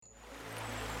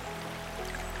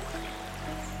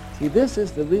See, this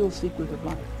is the real secret of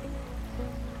life.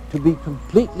 To be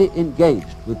completely engaged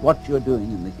with what you're doing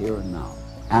in the here and now.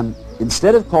 And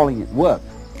instead of calling it work,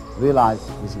 realize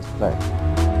that this is play.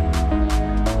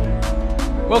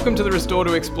 Welcome to the Restore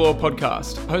to Explore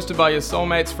podcast, hosted by your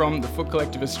soulmates from the Foot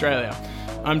Collective Australia.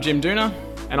 I'm Jim Dooner.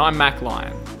 And I'm Mac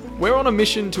Lyon. We're on a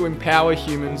mission to empower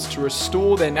humans to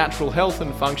restore their natural health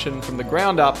and function from the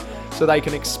ground up so they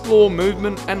can explore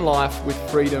movement and life with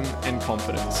freedom and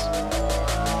confidence.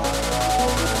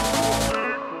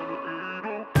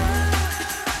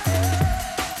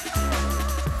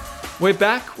 We're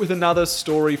back with another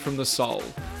story from the soul.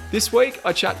 This week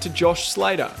I chat to Josh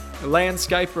Slater, a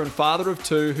landscaper and father of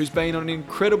two who's been on an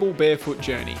incredible barefoot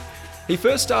journey. He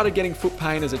first started getting foot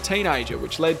pain as a teenager,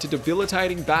 which led to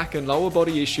debilitating back and lower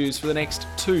body issues for the next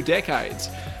 2 decades.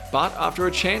 But after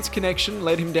a chance connection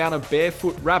led him down a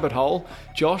barefoot rabbit hole,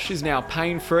 Josh is now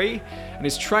pain-free and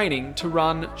is training to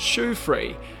run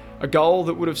shoe-free, a goal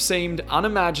that would have seemed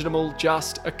unimaginable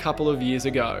just a couple of years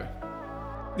ago.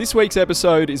 This week's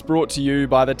episode is brought to you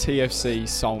by the TFC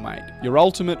Soulmate, your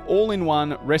ultimate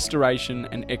all-in-one restoration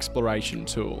and exploration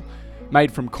tool.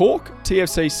 Made from cork,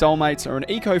 TFC Soulmates are an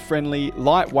eco-friendly,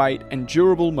 lightweight and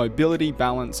durable mobility,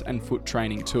 balance and foot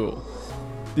training tool.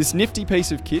 This nifty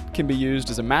piece of kit can be used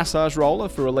as a massage roller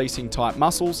for releasing tight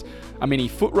muscles, a mini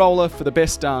foot roller for the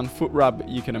best darn foot rub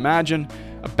you can imagine,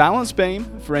 a balance beam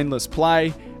for endless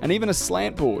play, and even a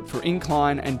slant board for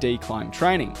incline and decline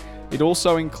training. It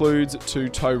also includes 2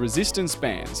 toe resistance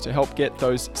bands to help get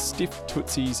those stiff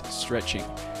tootsies stretching.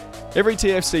 Every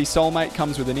TFC Soulmate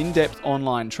comes with an in-depth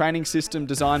online training system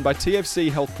designed by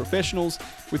TFC health professionals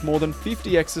with more than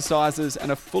 50 exercises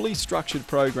and a fully structured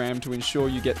program to ensure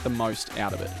you get the most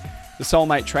out of it. The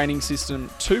Soulmate Training System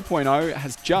 2.0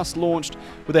 has just launched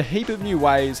with a heap of new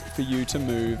ways for you to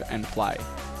move and play.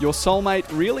 Your Soulmate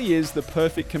really is the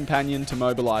perfect companion to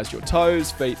mobilise your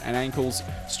toes, feet and ankles,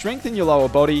 strengthen your lower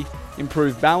body,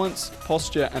 improve balance,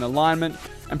 posture and alignment,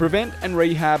 and prevent and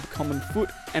rehab common foot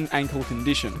and ankle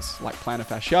conditions like plantar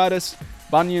fasciitis,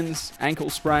 bunions, ankle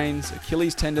sprains,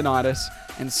 Achilles tendonitis,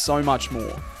 and so much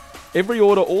more. Every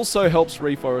order also helps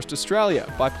Reforest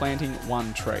Australia by planting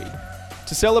 1 tree.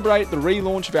 To celebrate the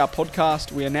relaunch of our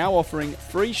podcast, we are now offering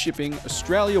free shipping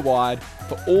Australia-wide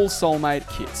for all Soulmate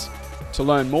kits. To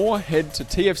learn more, head to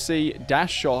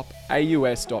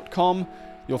tfc-shopaus.com.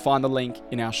 You'll find the link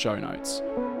in our show notes.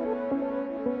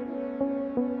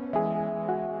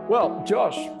 Well,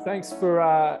 Josh, thanks for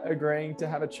agreeing to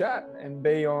have a chat and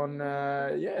be on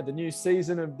the new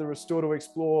season of the Restore to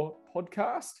Explore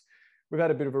podcast. We've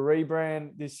had a bit of a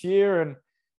rebrand this year, and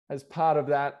as part of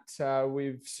that,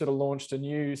 we've sort of launched a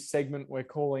new segment we're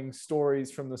calling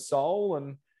Stories from the Soul.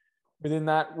 And within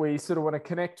that, we sort of want to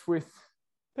connect with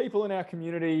people in our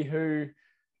community who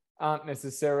aren't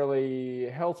necessarily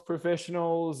health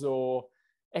professionals or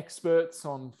experts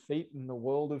on feet in the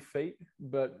world of feet,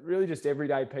 but really just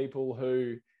everyday people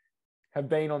who have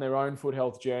been on their own foot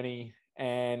health journey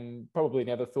and probably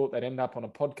never thought they'd end up on a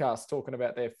podcast talking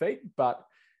about their feet, but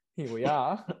here we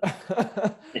are.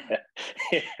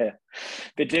 yeah.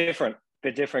 Bit different.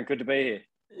 Good to be here.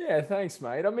 Yeah, thanks,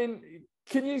 mate. I mean,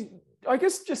 can you, I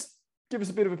guess, just give us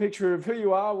a bit of a picture of who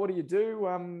you are, what do you do?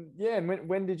 And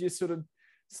when did you sort of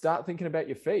start thinking about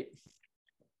your feet?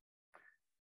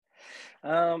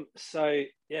 Josh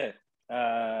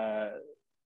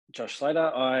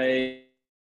Slater. I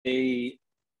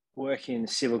work in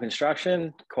civil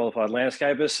construction, qualified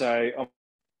landscaper. So on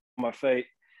my feet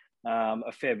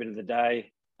a fair bit of the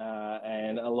day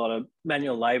and a lot of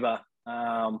manual labour.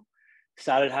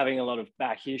 Started having a lot of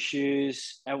back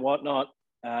issues and whatnot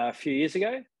a few years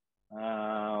ago,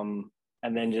 and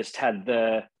then just had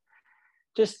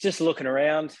just looking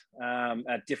around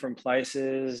at different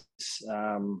places.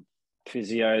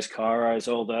 Physios, chiros,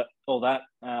 all that.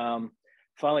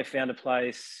 Finally found a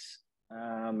place,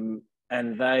 and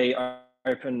they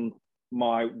opened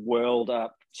my world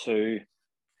up to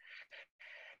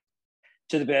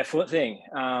the barefoot thing.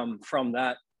 From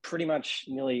that, pretty much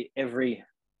nearly every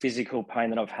physical pain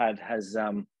that I've had has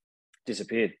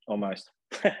disappeared almost.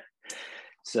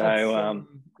 So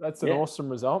that's an awesome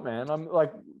result, man. I'm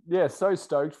so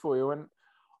stoked for you. And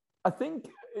I think,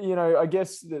 I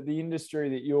guess the industry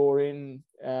that you're in,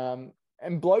 and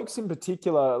blokes in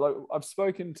particular, like I've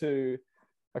spoken to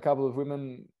a couple of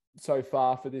women so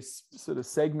far for this sort of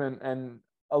segment, and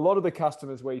a lot of the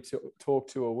customers we talk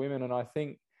to are women. And I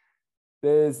think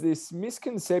there's this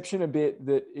misconception a bit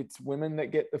that it's women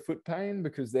that get the foot pain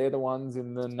because they're the ones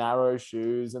in the narrow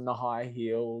shoes and the high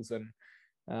heels. And,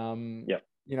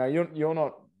 you're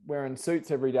not wearing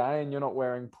suits every day and you're not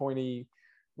wearing pointy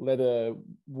leather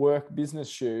work business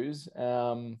shoes.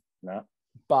 No.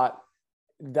 But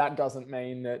that doesn't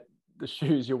mean that the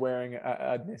shoes you're wearing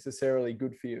are necessarily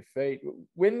good for your feet.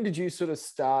 When did you sort of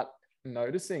start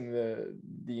noticing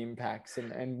the impacts,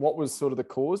 and what was sort of the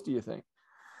cause, do you think?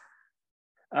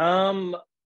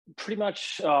 Pretty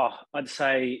much, I'd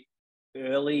say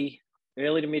early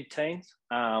to mid-teens.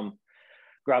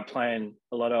 Grew up playing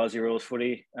a lot of Aussie rules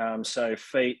footy. So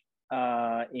feet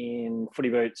in footy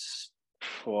boots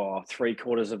for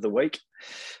 3/4 of the week.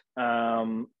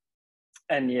 And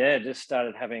yeah, just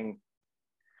started having,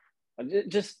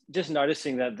 just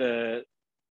noticing that the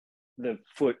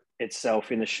foot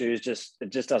itself in the shoes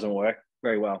it just doesn't work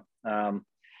very well. I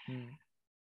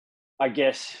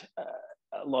guess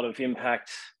a lot of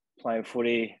impact playing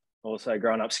footy, also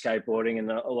growing up skateboarding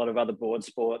and a lot of other board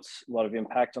sports, a lot of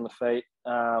impact on the feet.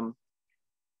 I've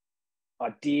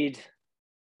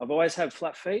always had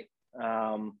flat feet.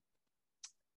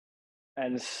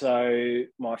 And so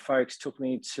my folks took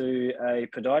me to a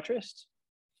podiatrist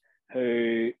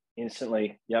who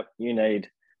instantly, yep, you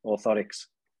need orthotics.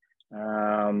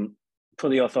 Put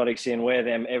the orthotics in, wear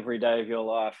them every day of your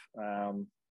life,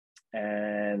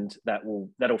 and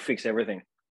that'll fix everything.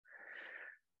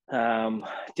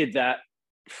 Did that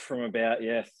from about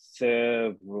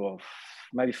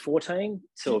maybe 14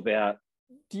 to about.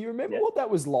 Do you remember what that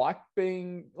was like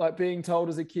being told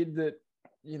as a kid that,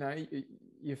 you know,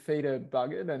 your feet are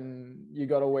buggered and you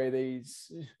got to wear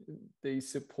these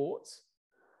supports?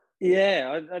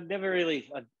 Yeah, I never really.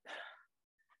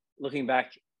 Looking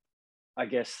back, I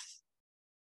guess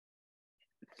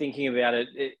thinking about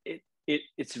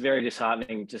it's very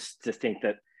disheartening just to think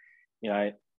that, you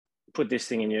know, put this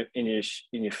thing in your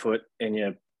foot, in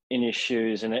your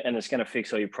shoes, and it's going to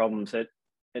fix all your problems. It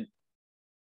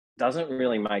doesn't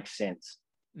really make sense.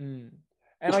 And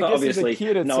I guess obviously, as a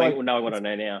kid, it's knowing what I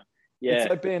know now. Yeah, it's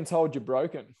like being told you're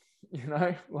broken. You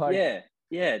know, like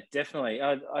yeah, definitely.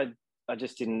 I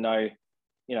just didn't know.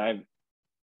 You know,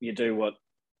 you do what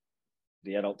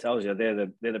the adult tells you.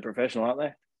 They're the professional, aren't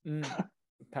they?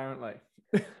 Apparently.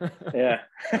 Yeah,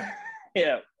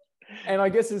 yeah. And I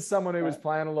guess as someone who was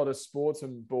playing a lot of sports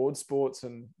and board sports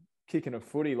and kicking a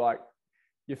footy, like,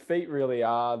 your feet really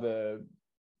are the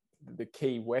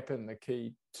key weapon, the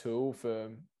key tool for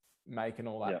making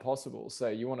all that possible. So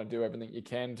you want to do everything you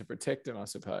can to protect them, I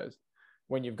suppose,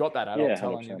 when you've got that adult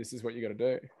telling 100%. You this is what you got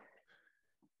to do.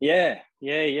 Yeah.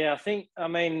 I think, I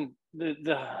mean,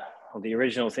 the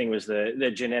original thing was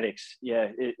the genetics.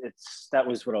 Yeah, that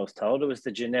was what I was told. It was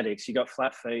the genetics. You got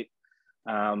flat feet.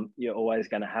 You're always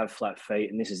going to have flat feet,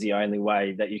 and this is the only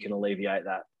way that you can alleviate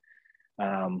that.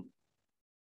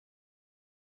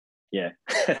 Yeah.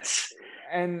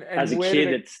 And as a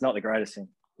kid, it's not the greatest thing.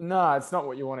 No, it's not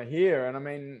what you want to hear. And I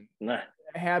mean, no.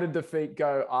 How did the feet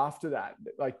go after that?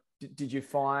 Like, did you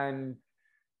find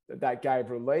that gave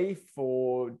relief,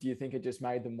 or do you think it just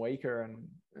made them weaker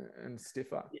and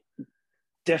stiffer?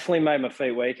 Definitely made my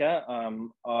feet weaker.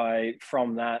 I,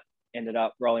 from that, ended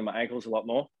up rolling my ankles a lot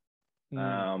more.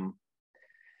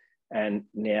 And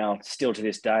now, still to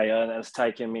this day, it's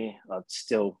taken me, I'm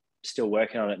still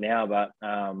working on it now, but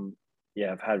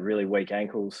I've had really weak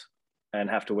ankles and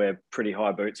have to wear pretty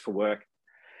high boots for work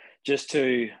just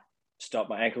to stop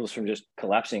my ankles from just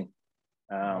collapsing.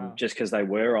 Just because they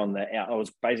were I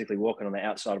was basically walking on the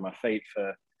outside of my feet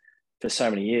for so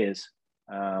many years.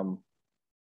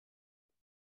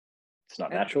 It's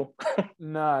not natural.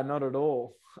 No, not at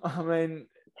all. I mean,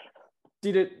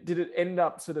 did it end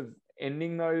up sort of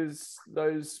ending those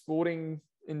sporting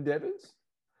endeavors?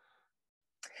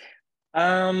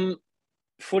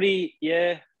 Footy,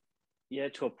 yeah,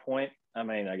 to a point. I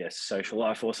mean, I guess social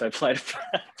life also played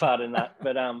a part in that,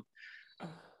 but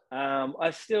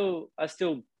I still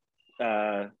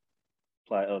play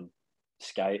or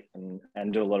skate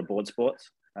and do a lot of board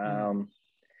sports.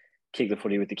 Kick the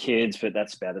footy with the kids, but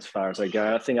that's about as far as I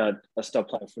go. I think I stopped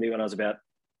playing footy when I was about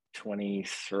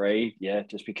 23. Yeah,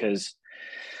 just because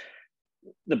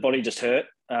the body just hurt.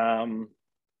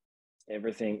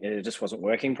 Everything, it just wasn't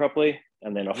working properly,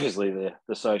 and then obviously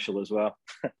the social as well.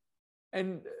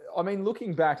 And I mean,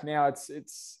 looking back now,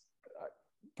 it's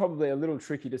probably a little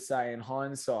tricky to say in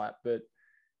hindsight, but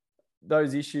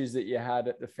those issues that you had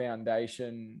at the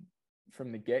foundation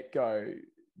from the get-go,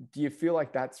 do you feel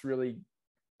like that's really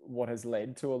what has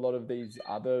led to a lot of these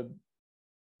other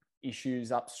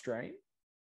issues upstream?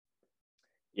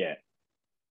 Yeah.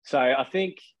 So I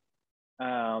think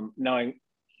knowing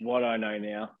what I know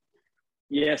now,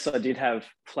 yes, I did have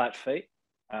flat feet,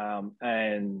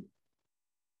 and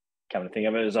come to think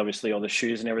of it, is obviously all the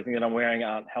shoes and everything that I'm wearing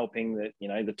aren't helping. That, you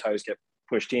know, the toes get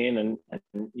pushed in and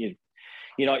you're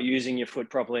not using your foot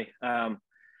properly.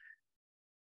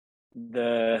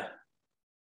 the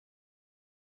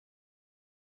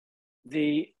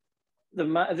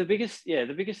biggest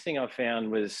thing I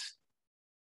found was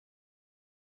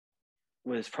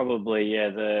probably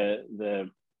the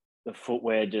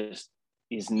footwear just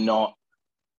is not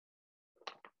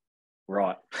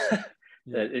right.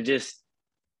 It just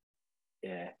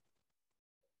Yeah,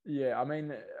 I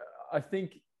mean, I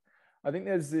think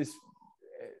there's this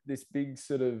big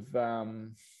sort of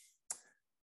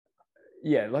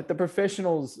like the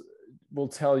professionals will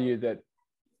tell you that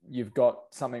you've got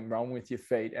something wrong with your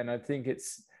feet, and I think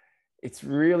it's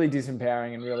really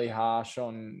disempowering and really harsh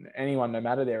on anyone, no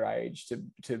matter their age,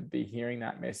 to be hearing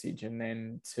that message, and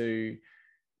then to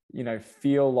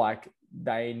feel like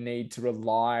they need to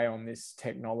rely on this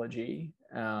technology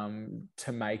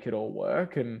to make it all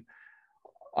work. And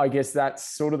I guess that's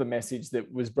sort of the message that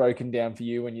was broken down for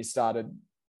you when you started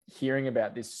hearing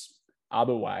about this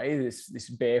other way, this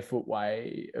barefoot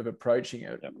way of approaching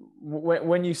it. Yep.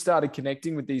 When you started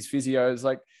connecting with these physios,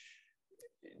 like,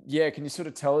 can you sort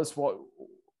of tell us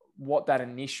what that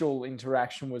initial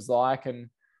interaction was like? And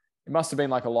it must have been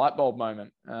like a light bulb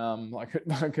moment, like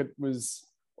it was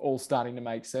all starting to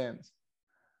make sense.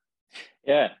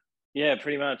 Yeah,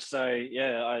 pretty much. So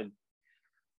I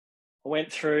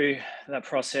went through that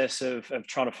process of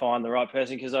trying to find the right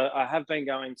person, because I had been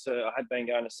going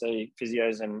to see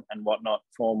physios and whatnot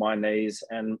for my knees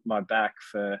and my back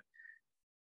for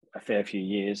a fair few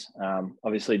years.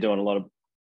 Obviously doing a lot of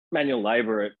manual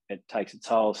labor, it takes a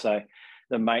toll. So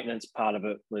the maintenance part of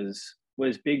it was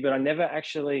big, but I never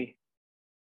actually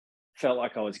felt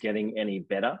like I was getting any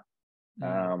better.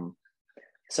 Went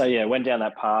down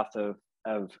that path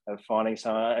of finding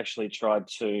someone. I actually tried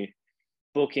to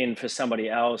book in for somebody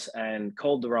else and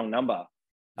called the wrong number.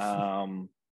 And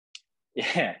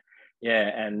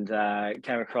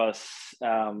came across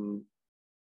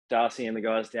Darcy and the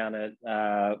guys down at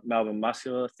Melbourne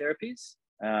Muscular Therapies.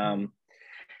 Went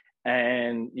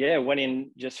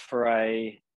in just for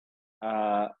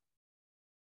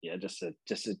just to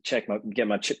get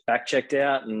my back checked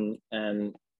out and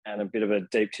a bit of a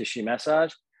deep tissue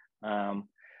massage,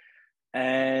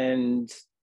 and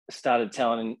started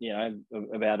telling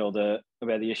about the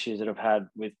issues that I've had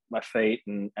with my feet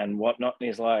and whatnot. And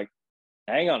he's like,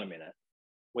 "Hang on a minute,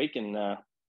 we can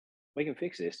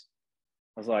fix this."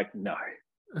 I was like, "No,"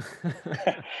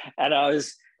 and I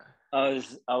was it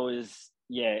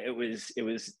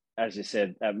was as you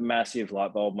said, a massive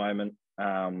light bulb moment.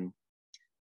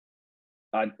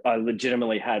 I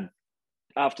legitimately had,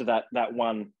 after that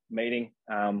one meeting,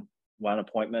 one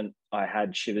appointment, I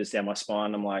had shivers down my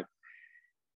spine. I'm like,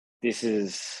 this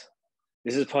is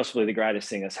possibly the greatest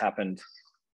thing that's happened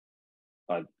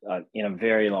in a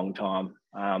very long time.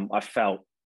 I felt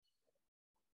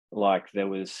like there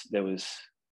was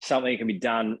something that can be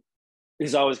done,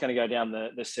 because I was going to go down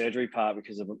the surgery part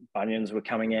because the bunions were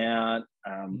coming out.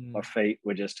 My feet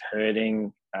were just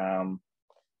hurting. And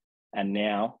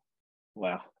now,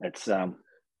 wow, it's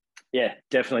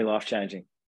definitely life-changing.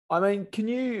 I mean,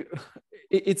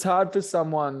 it's hard for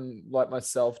someone like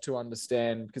myself to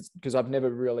understand, because I've never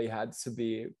really had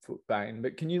severe foot pain,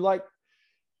 but can you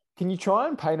try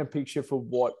and paint a picture for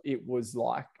what it was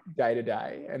like day to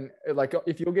day? And like,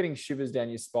 if you're getting shivers down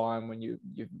your spine when you're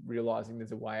realizing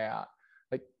there's a way out,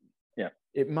 like,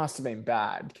 it must have been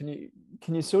bad. Can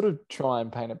you sort of try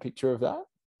and paint a picture of that?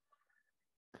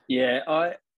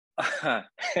 Yeah,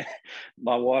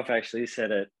 my wife actually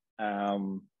said it a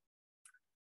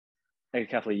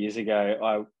couple of years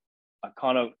ago. I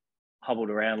kind of hobbled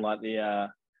around like the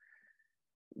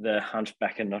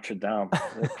Hunchback in Notre Dame,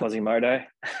 the Quasimodo.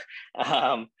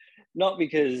 Not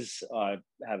because I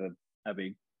have a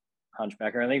big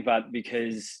hunchback or anything, but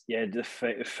because the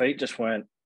feet just weren't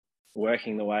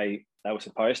working the way they were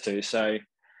supposed to. So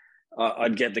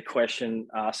I'd get the question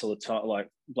asked all the time, like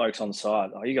blokes on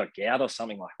site, "Oh, you got gout or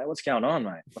something like that? What's going on,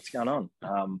 mate? What's going on?"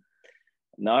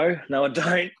 No, I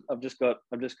don't. I've just got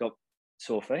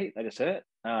sore feet. They just hurt.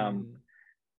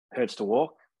 Hurts to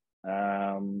walk.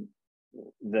 The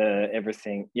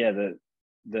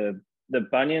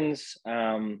bunions,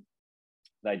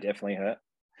 they definitely hurt.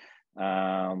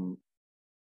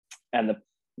 And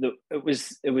it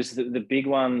was the big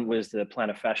one was the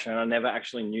plantar fascia, and I never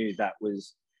actually knew that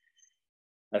was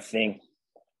a thing.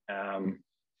 The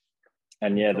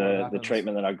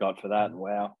treatment that I got for that,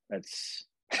 wow, it's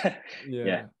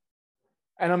yeah.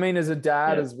 And I mean, as a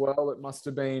dad as well, it must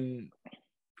have been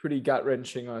pretty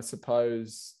gut-wrenching, I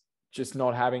suppose, just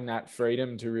not having that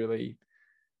freedom to really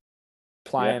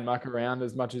play and muck around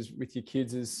as much as with your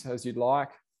kids as you'd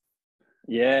like.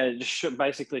 Yeah, just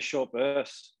basically short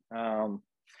bursts.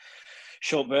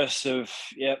 Short bursts of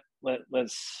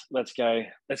let's go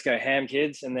ham,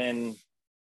 kids. And then,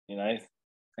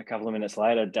 a couple of minutes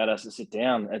later, Dad has to sit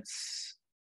down. It's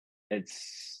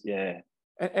yeah.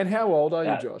 And how old are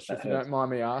you, Josh, if you don't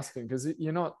mind me asking? Because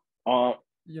you're not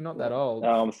that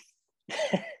old.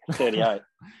 38.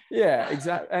 Yeah,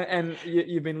 exactly. And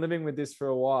you've been living with this for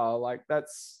a while. Like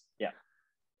that's,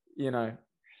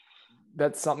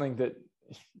 that's something that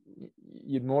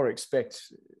you'd more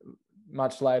expect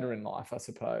much later in life, I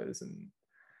suppose. And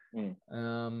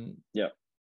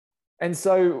and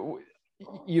so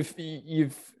you've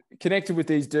connected with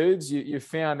these dudes. You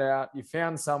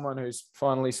found someone who's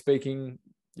finally speaking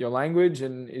your language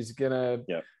and is gonna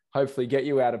hopefully get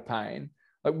you out of pain.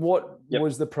 Like, what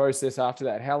was the process after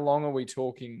that? How long are we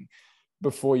talking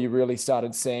before you really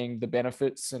started seeing the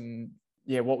benefits? And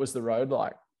what was the road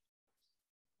like?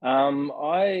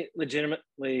 I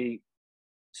legitimately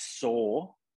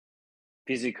saw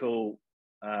physical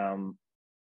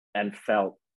and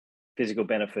felt physical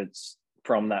benefits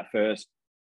from that first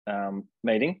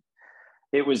meeting.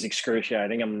 It was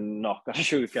excruciating. I'm not going to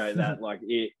sugarcoat that. Like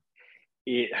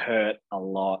it hurt a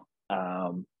lot.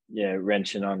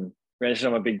 Wrenching on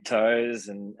my big toes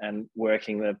and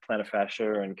working the plantar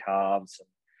fascia and calves,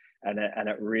 and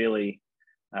it really.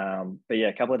 But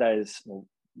a couple of days, well,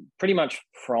 pretty much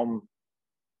from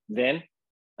then.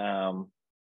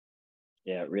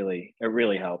 It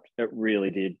really helped. It really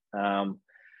did.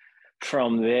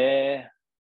 From there,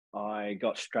 I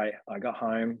got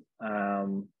home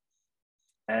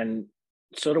and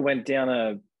sort of went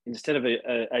down instead of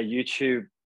a YouTube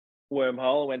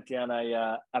wormhole, I went down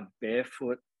a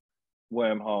barefoot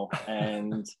wormhole,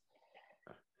 and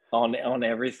on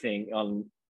everything,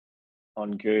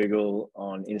 on Google,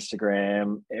 on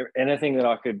Instagram, anything that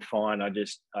I could find, I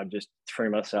just threw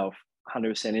myself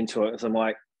 100% into it. So I'm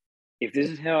like, if this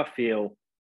is how I feel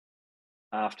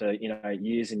after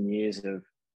years and years of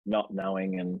not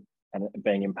knowing and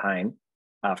being in pain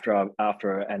after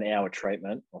an hour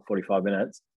treatment or 45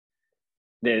 minutes,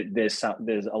 there's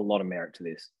a lot of merit to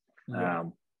this. Yeah.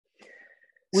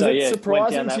 Was it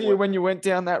surprising to you when you went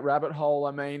down that rabbit hole?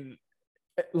 I mean,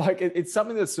 like it's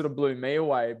something that sort of blew me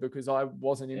away because I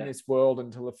wasn't in this world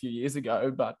until a few years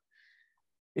ago, but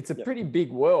it's a pretty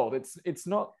big world. It's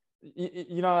not,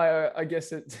 I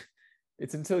guess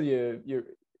it's until you're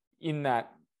in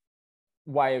that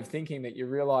way of thinking that you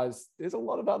realize there's a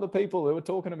lot of other people who are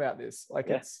talking about this. Like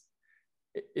it's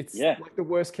like the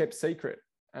worst kept secret.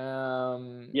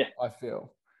 I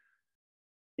feel.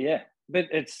 Yeah, but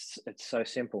it's so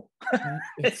simple.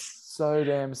 It's so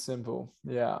damn simple.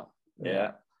 Yeah.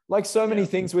 Like so many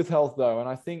things with health, though, and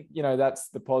I think that's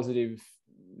the positive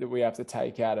that we have to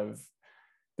take out of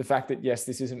the fact that yes,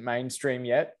 this isn't mainstream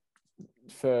yet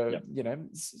for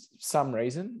some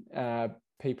reason.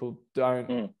 People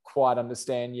don't quite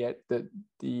understand yet that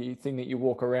the thing that you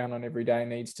walk around on every day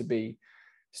needs to be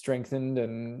strengthened,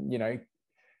 and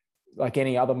like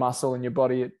any other muscle in your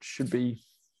body, it should be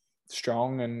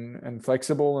strong and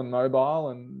flexible and mobile,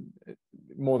 and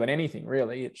more than anything,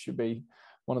 really, it should be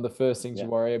one of the first things you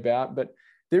worry about. But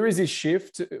there is this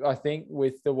shift, I think,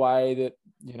 with the way that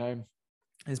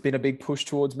there's been a big push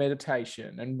towards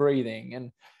meditation and breathing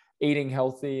and eating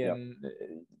healthy, and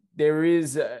there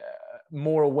is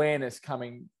more awareness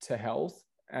coming to health.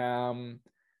 And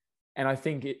I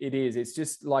think it's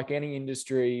just like any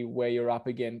industry where you're up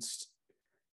against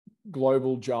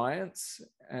global giants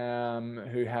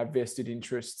who have vested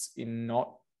interests in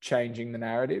not changing the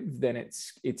narrative, then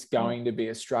it's going to be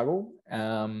a struggle.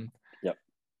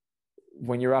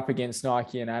 When you're up against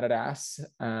Nike and Adidas,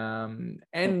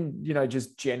 and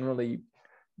just generally,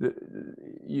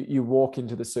 you walk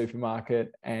into the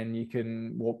supermarket and you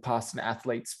can walk past an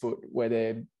athlete's foot where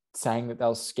they're saying that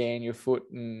they'll scan your foot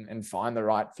and find the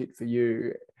right fit for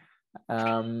you.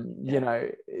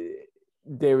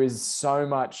 There is so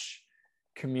much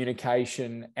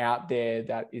communication out there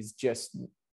that is just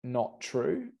not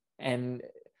true. And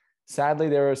sadly,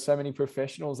 there are so many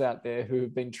professionals out there who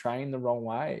have been trained the wrong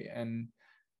way and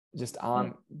just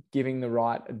aren't giving the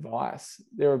right advice.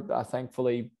 There are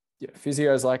thankfully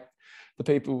physios like the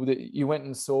people that you went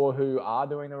and saw who are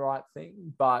doing the right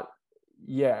thing. But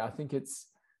I think it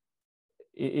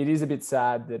is a bit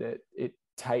sad that it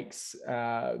takes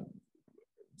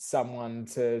someone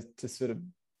to sort of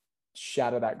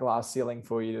shatter that glass ceiling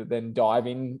for you to then dive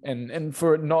in and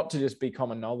for it not to just be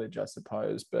common knowledge, I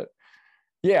suppose. But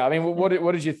I mean, what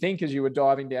did you think as you were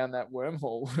diving down that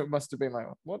wormhole? It must have been like,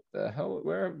 what the hell?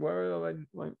 Where are I?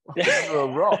 Like under a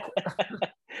rock?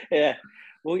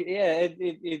 Well,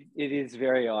 it is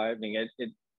very eye-opening.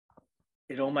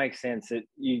 It all makes sense.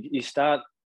 You start,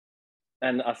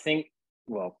 and I think,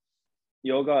 well,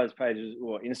 your guys' pages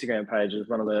or Instagram page was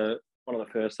one of the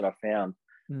first that I found.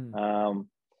 And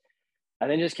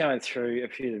then just going through a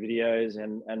few of the videos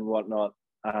and whatnot,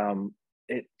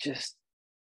 it just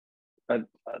I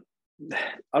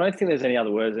don't think there's any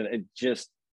other words, and it just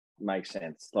makes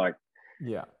sense. Like,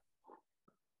 yeah,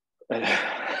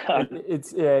 it is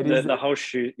the whole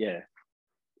shoot. Yeah,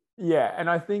 and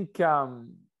I think how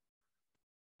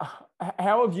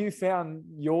have you found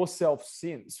yourself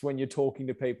since when you're talking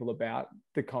to people about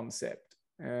the concept?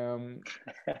 Like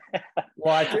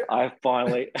I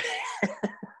finally,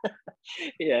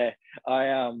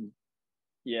 I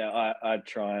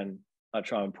try and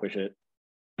push it.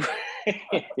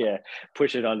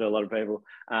 Push it onto a lot of people.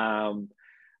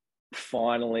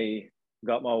 Finally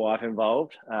got my wife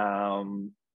involved. Bought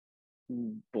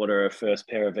her first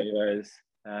pair of Vivos.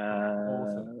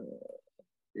 Awesome.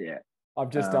 Yeah. I've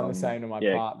just done the same to my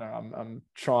partner. I'm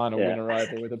trying to win her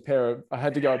over with a pair of. I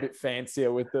had to go a bit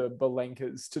fancier with the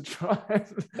Balenkas to try and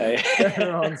get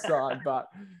her on side, but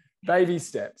baby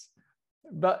steps.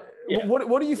 But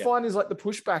what do you find is like the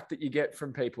pushback that you get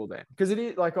from people then? Because it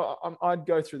is like I'd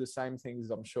go through the same things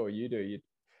as I'm sure you do.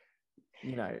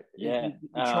 You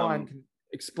try and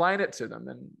explain it to them,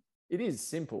 and it is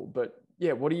simple. But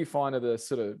what do you find are the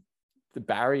sort of the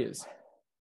barriers?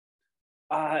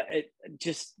 It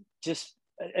just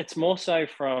it's more so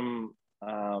from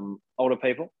older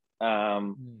people.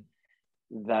 It's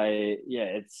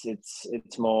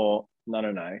more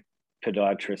no.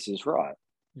 Podiatrist is right.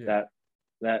 Yeah.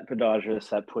 That podiatrist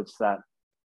that puts that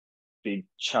big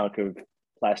chunk of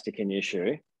plastic in your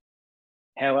shoe.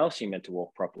 How else are you meant to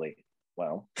walk properly?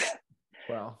 Well,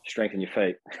 strengthen your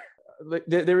feet.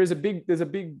 There's a big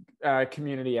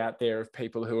community out there of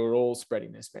people who are all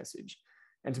spreading this message.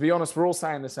 And to be honest, we're all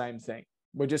saying the same thing.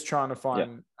 We're just trying to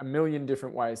find a million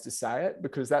different ways to say it,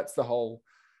 because that's the whole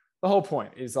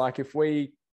point is like, if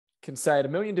we can say it a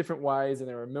million different ways and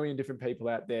there are a million different people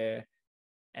out there,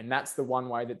 and that's the one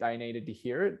way that they needed to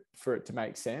hear it for it to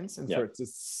make sense and for it to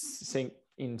sink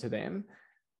into them,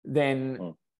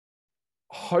 then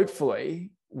hopefully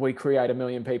we create a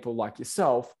million people like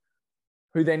yourself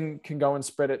who then can go and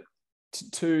spread it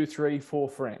to 2, 3, 4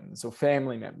 friends or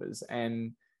family members.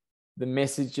 And the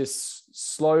message just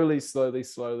slowly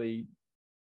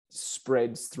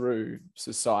spreads through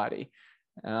society.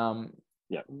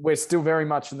 We're still very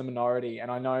much in the minority.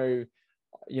 And I know,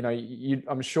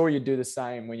 I'm sure you do the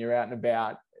same when you're out and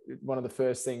about. One of the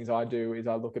first things I do is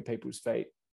I look at people's feet,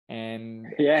 and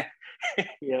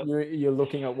you're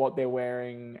looking at what they're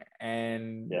wearing,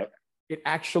 and it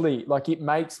actually, like, it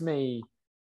makes me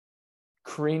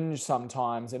cringe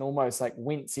sometimes and almost like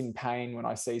wince in pain when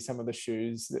I see some of the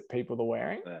shoes that people are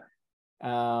wearing.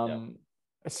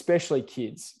 Especially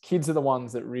kids. Kids are the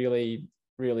ones that really,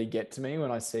 really get to me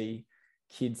when I see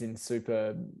kids in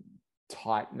super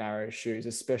tight, narrow shoes,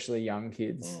 especially young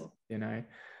kids,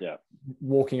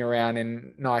 walking around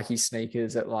in Nike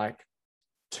sneakers at like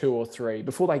 2 or 3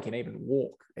 before they can even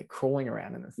walk. They're crawling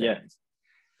around in the things.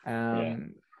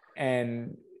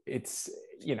 And it's,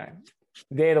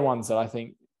 they're the ones that I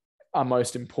think are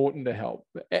most important to help.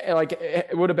 Like,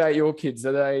 what about your kids?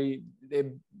 Are they're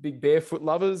big barefoot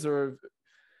lovers, or have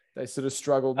they sort of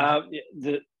struggled? No.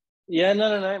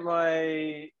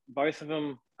 Both of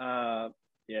them,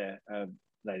 they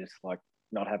just like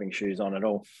not having shoes on at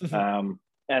all.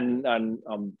 And I'm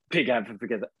a big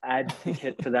advocate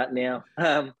for that now.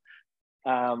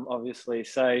 Obviously.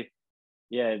 So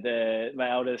my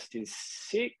eldest is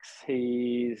 6.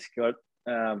 He's got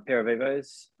a pair of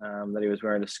Vivos that he was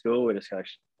wearing to school. We just got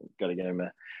to get him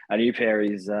a new pair.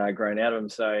 He's grown out of them.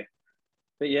 So,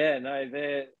 but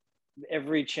they're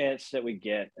every chance that we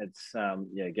get, it's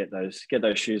get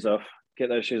those shoes off. Get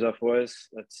those shoes off, boys.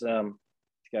 Let's go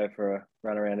for a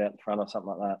run around out in front or something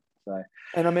like that. So,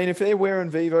 and I mean, if they're wearing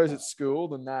Vivos at school,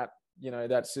 then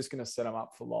that's just going to set them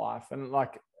up for life. And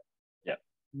like,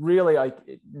 really,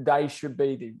 they should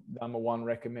be the number 1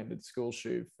 recommended school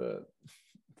shoe for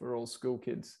all school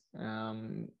kids.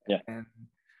 And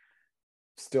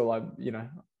still,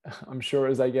 I'm sure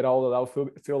as they get older, they'll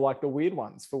feel like the weird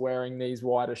ones for wearing these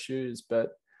wider shoes.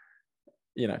 But,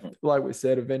 like we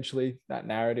said, eventually that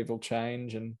narrative will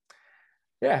change, and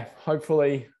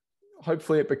hopefully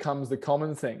it becomes the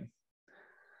common thing.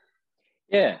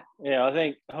 I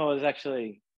think I was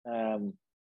actually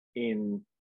in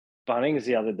Bunnings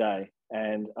the other day,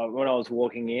 and when I was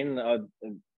walking in, I'd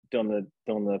doing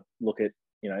the look at,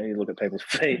 you look at people's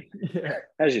feet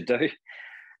as you do,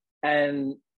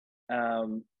 and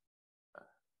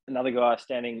another guy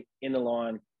standing in the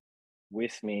line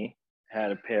with me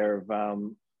had a pair of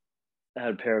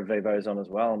Vivos on as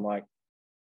well. I'm like,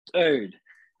 dude,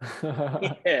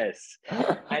 Yes.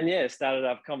 And yeah, started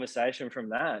up conversation from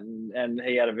that. And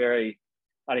he had a very,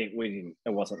 it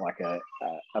wasn't like a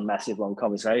massive long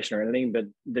conversation or anything, but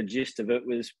the gist of it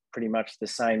was pretty much the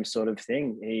same sort of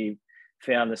thing. He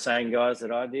found the same guys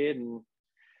that I did. And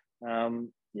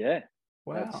yeah,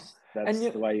 Wow. that's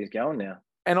the way he's going now.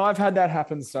 And I've had that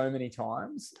happen so many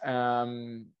times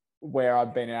where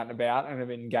I've been out and about and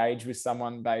have engaged with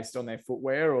someone based on their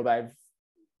footwear, or they've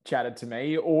chatted to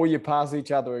me, or you pass each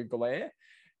other a glare.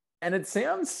 And it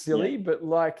sounds silly, but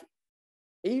like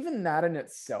even that in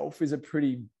itself is a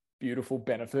pretty beautiful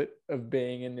benefit of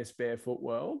being in this barefoot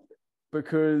world,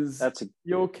 because that's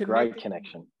great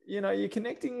connection. You know, you're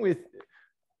connecting with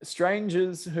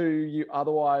strangers who you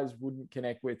otherwise wouldn't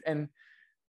connect with. And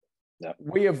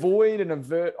we avoid and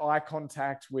avert eye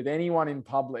contact with anyone in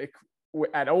public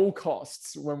at all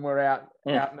costs when we're out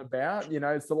and about. You know,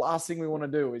 it's the last thing we want to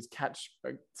do is catch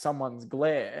someone's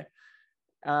glare.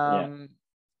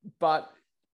 But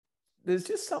there's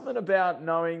just something about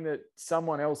knowing that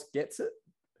someone else gets it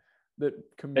that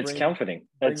can it's comforting.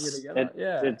 Bring you together.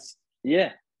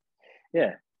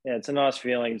 It's a nice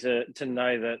feeling to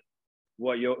know that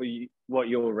what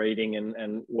you're reading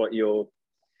and what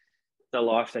the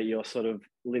life that you're sort of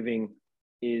living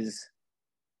is.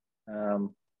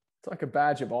 It's like a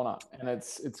badge of honor, and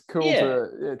it's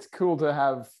cool to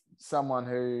have someone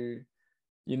who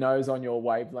you know is on your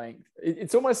wavelength.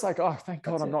 It's almost like, oh, thank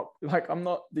God I'm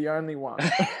not the only one.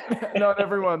 Not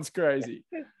everyone's crazy.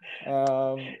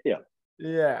 It's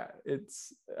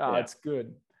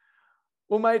good.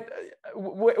 Well, mate,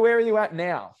 where are you at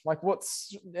now? Like,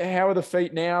 how are the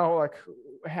feet now? Like,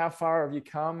 how far have you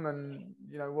come? And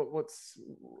you know, what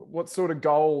sort of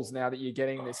goals now that you're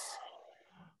getting this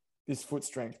foot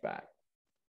strength back?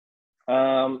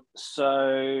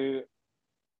 So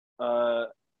I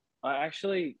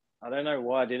don't know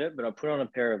why I did it, but I put on a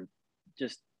pair of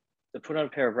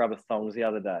rubber thongs the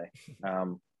other day.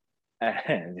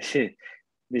 And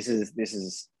this is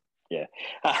so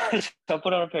I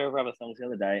put on a pair of rubber thongs the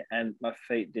other day, and my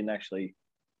feet didn't actually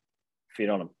fit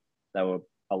on them. They were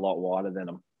a lot wider than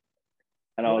them.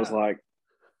 And I was like,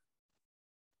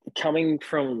 coming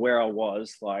from where I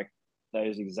was, like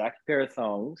those exact pair of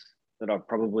thongs that I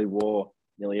probably wore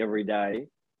nearly every day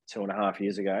 2.5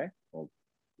 years ago, or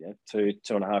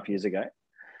 2.5 years ago,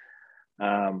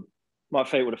 my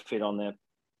feet would have fit on there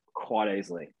quite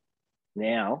easily.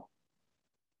 Now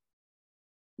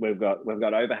we've got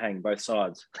overhang both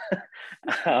sides.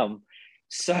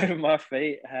 So my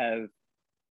feet have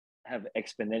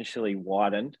exponentially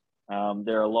widened.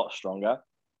 They're a lot stronger.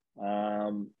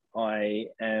 I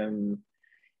am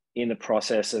in the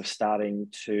process of starting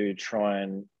to try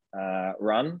and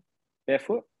run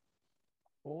barefoot.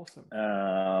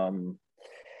 Awesome.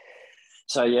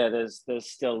 So yeah, there's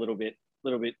still a little bit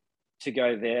to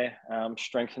go there,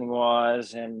 strengthening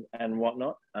wise and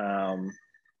whatnot.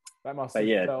 That must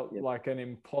have felt like an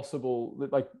impossible,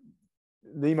 like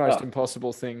the most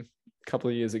impossible thing a couple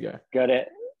of years ago. Go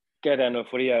down to a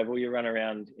footy oval, you run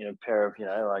around in a pair of,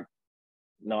 like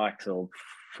Nikes or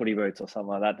footy boots or something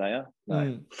like that, don't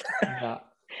you?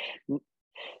 No.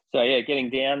 So yeah, getting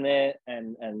down there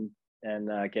and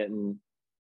getting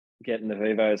the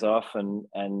Vivos off and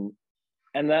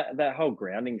that whole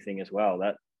grounding thing as well.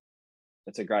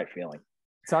 That's a great feeling.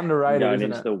 It's underrated, going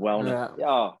isn't into it? the wellness. Yeah.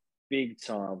 Oh, big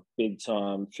time.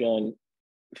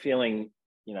 Feeling,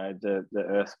 the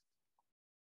earth.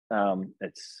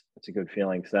 It's a good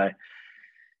feeling. So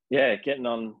yeah, getting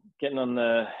on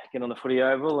the footy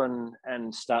oval and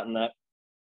starting that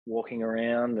walking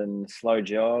around and slow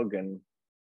jog and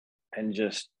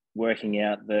just working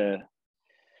out the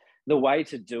way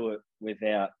to do it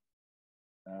without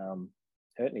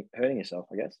hurting yourself,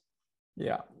 I guess.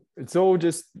 Yeah, it's all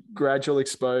just gradual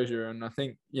exposure, and I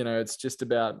think it's just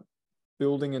about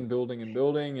building and building and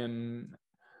building and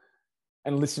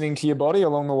listening to your body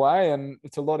along the way. And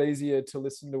it's a lot easier to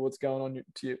listen to what's going on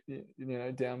to you,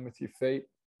 down with your feet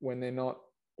when they're not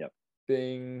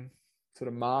being sort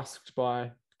of masked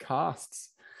by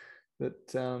casts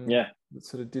that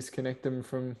sort of disconnect them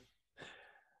from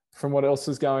what else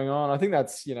is going on. I think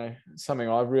that's something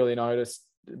I've really noticed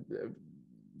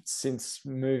since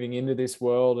moving into this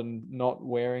world and not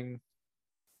wearing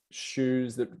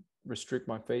shoes that restrict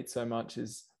my feet so much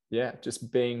is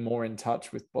just being more in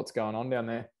touch with what's going on down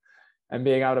there and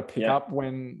being able to pick up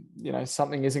when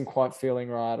something isn't quite feeling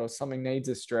right or something needs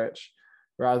a stretch,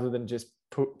 rather than just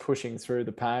pushing through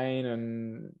the pain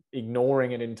and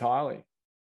ignoring it entirely.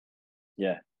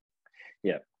 100%.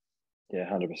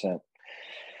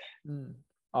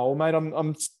 Oh, well, mate,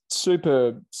 I'm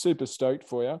super, super stoked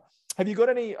for you. Have you got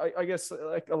any, I guess,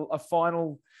 like a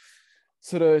final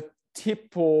sort of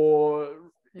tip or,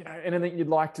 anything you'd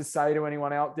like to say to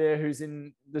anyone out there who's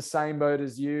in the same boat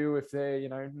as you, if they're,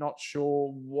 not sure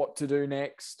what to do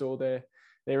next, or they're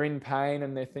in pain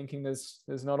and they're thinking there's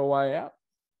not a way out?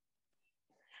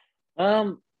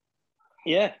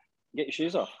 Yeah, get your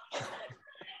shoes off.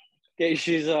 Get your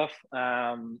shoes off,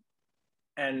 and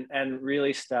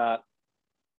really start,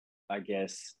 I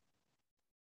guess,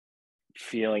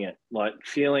 feeling it, like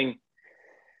feeling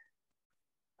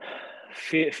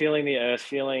the earth,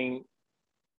 feeling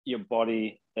your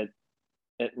body. It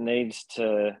needs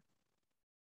to.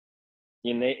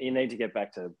 You need to get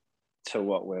back to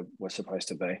what we're supposed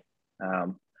to be.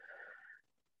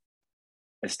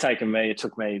 It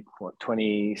took me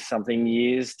 20 something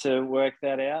years to work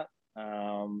that out.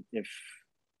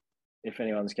 If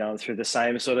anyone's going through the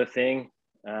same sort of thing,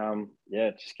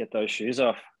 just get those shoes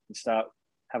off and start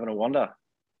having a wander.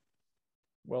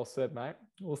 Well said, mate.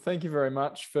 Well, thank you very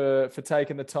much for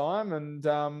taking the time, and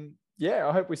I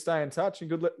hope we stay in touch, and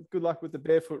good luck with the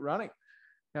barefoot running.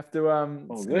 You have to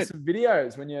send some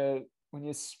videos when you're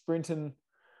sprinting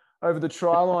over the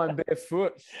try line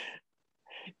barefoot.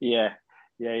 Yeah.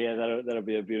 That'll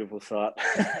be a beautiful sight.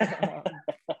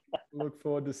 Look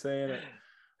forward to seeing it.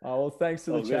 Well, thanks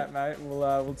for the chat, mate.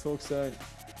 We'll talk soon.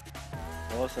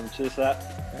 Awesome. Cheers for that.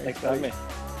 Thanks for having me.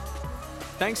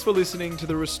 Thanks for listening to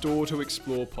the Restore to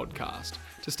Explore podcast.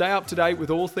 To stay up to date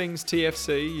with all things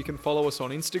TFC, you can follow us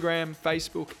on Instagram,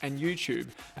 Facebook, and YouTube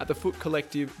at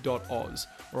thefootcollective.oz,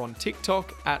 or on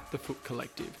TikTok at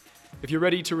thefootcollective. If you're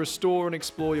ready to restore and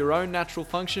explore your own natural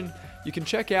function, you can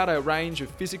check out our range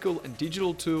of physical and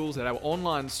digital tools at our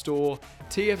online store,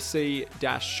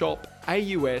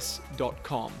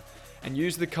 tfc-shopaus.com, and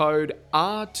use the code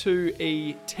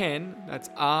R2E10,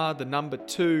 that's R the number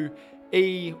 2,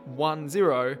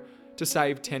 E10, to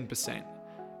save 10%.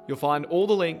 You'll find all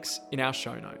the links in our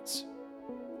show notes.